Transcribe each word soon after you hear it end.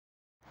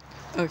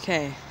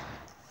Okay,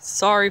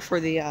 sorry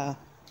for the,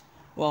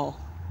 well,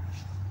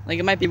 like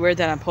it might be weird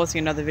that I'm posting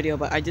another video,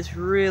 but I just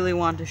really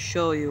want to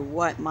show you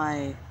what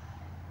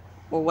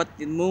what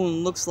the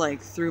moon looks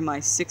like through my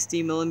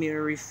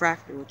 60mm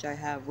refractor, which I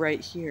have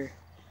right here.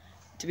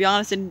 To be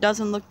honest, it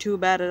doesn't look too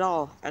bad at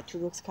all.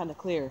 Actually looks kind of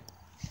clear,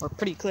 or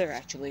pretty clear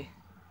actually.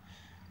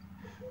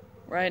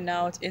 Right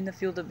now it's in the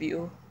field of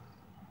view.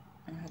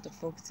 I have to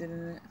focus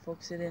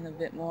it in a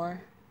bit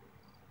more.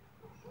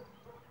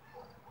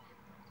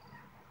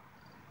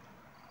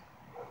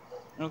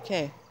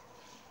 Okay,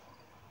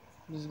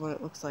 this is what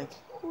it looks like.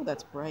 Oh,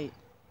 that's bright.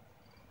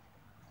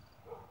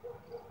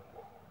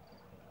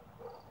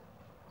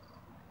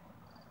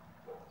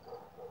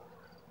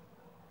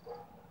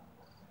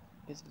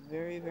 It's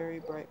very, very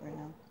bright right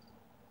now.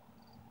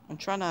 I'm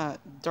trying to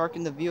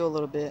darken the view a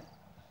little bit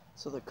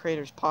so the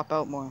craters pop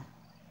out more.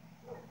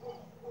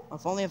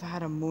 If only if I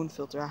had a moon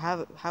filter. I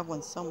have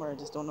one somewhere, I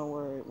just don't know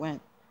where it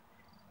went.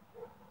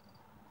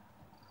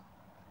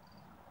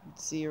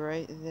 Let's see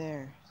right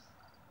there.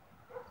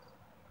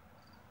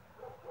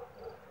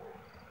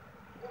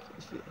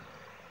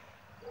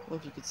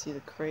 If you could see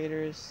the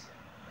craters.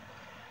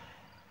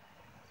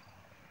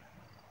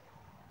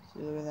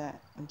 See, look at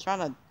that. I'm trying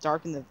to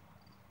darken the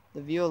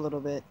view a little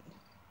bit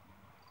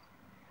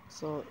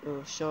so it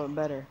will show it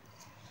better.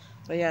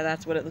 So yeah,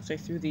 that's what it looks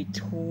like through the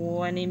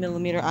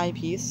 20mm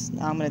eyepiece.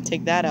 Now I'm going to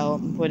take that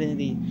out and put in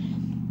the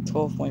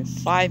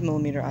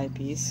 12.5mm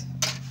eyepiece.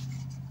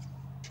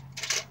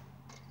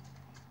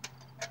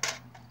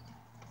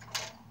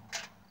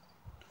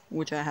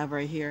 Which I have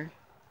right here.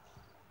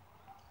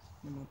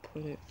 I'm going to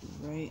put it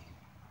right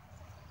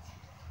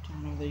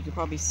down over there. You can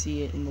probably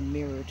see it in the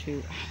mirror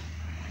too.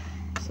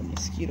 Some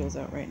mosquitoes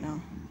out right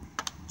now.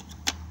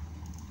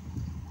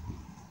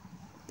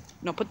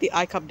 No, put the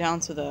eye cup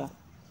down so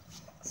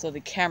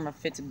the camera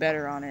fits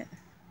better on it.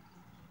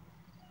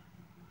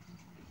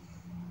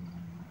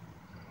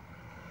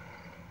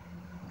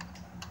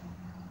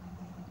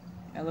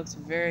 It looks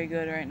very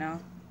good right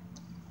now.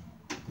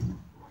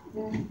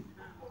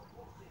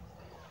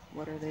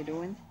 What are they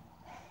doing?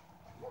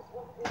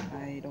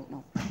 I don't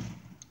know.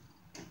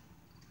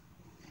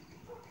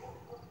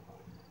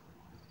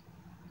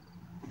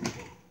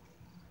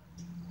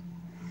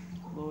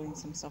 Loading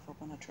some stuff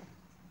up on a truck.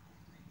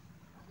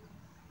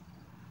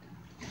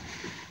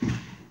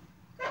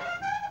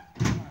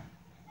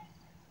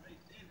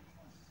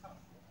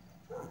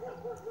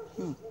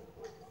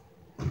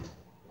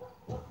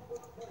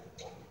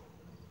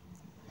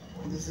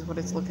 This is what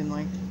it's looking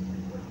like.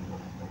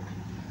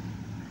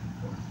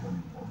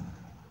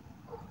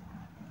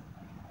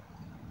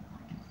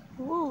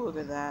 Whoa, look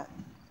at that.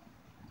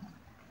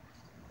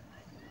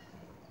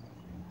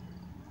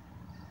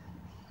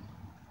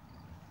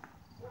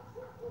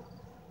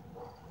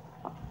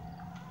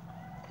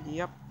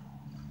 Yep.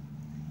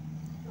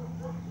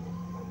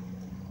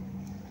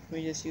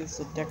 We just use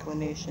the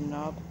declination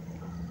knob.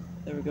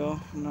 There we go.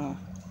 I'm gonna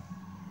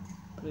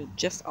put it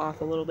just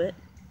off a little bit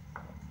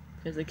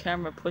because the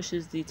camera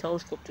pushes the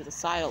telescope to the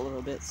side a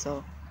little bit,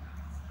 so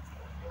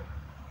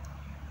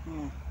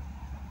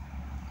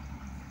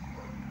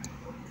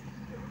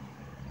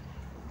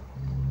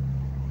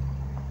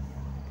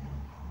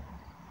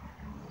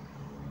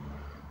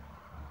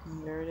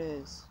And there it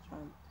is.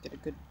 Trying to get a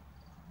good.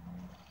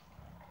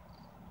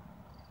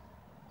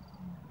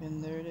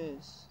 And there it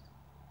is.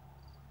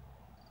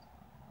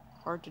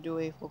 Hard to do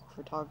afocal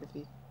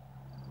photography.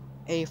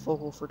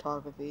 Afocal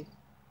photography.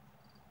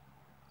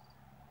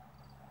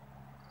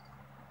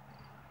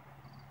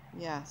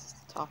 Yeah, it's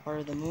the top part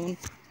of the moon.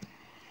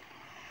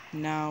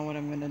 Now what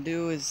I'm gonna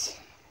do is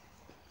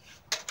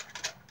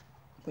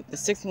put the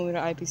 6mm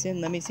eyepiece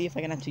in. Let me see if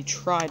I can actually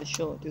try to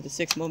show it through the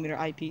 6mm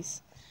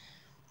eyepiece.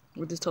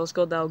 With this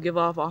telescope, that will give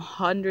off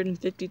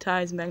 150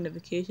 times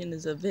magnification.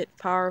 Is a bit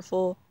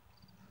powerful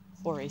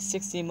for a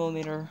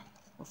 60mm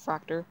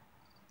refractor.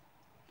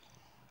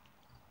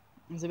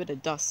 There's a bit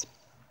of dust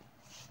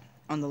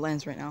on the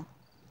lens right now.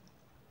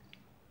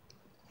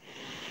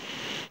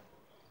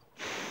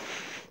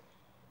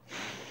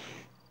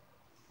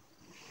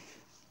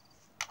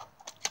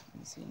 Let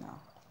me see now.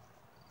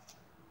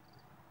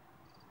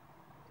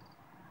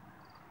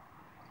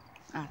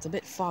 Ah, it's a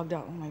bit fogged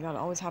up. Oh my god, it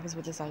always happens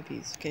with this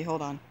eyepiece. Okay,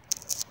 hold on.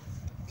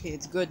 Okay,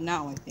 it's good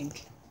now, I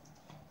think.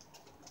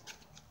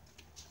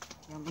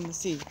 I'm gonna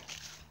see.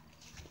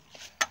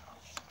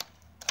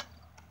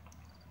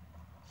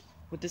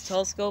 With this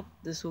telescope,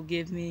 this will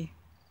give me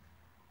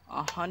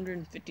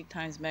 150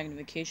 times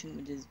magnification,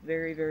 which is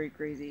very, very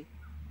crazy.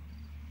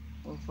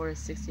 Well, for a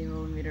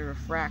 60mm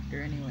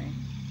refractor, anyway.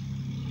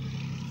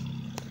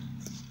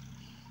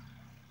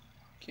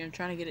 Okay, I'm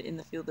trying to get it in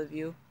the field of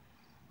view.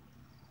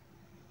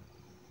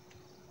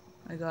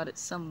 I got it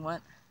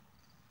somewhat.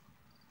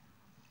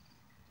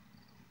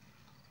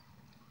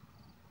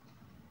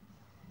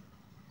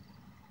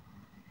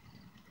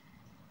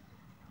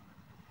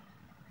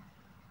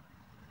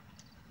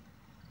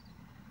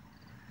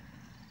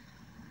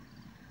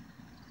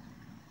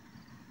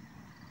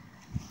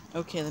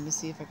 Okay, let me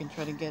see if I can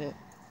try to get it.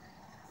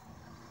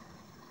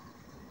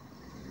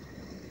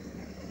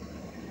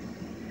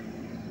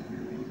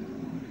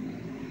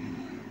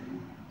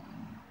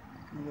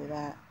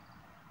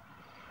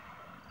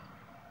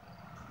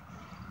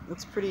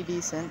 Looks pretty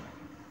decent.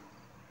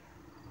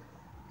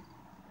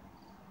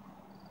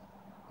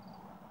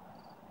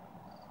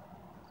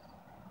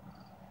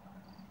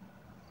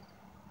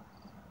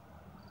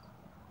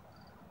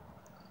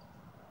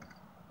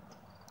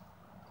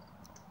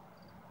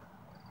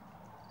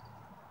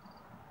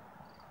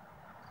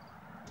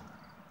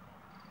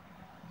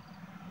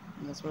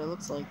 And that's what it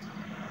looks like.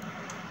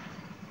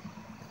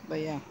 But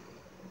yeah.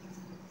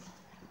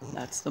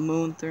 That's the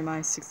moon through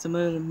my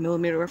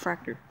 60mm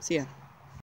refractor. See ya.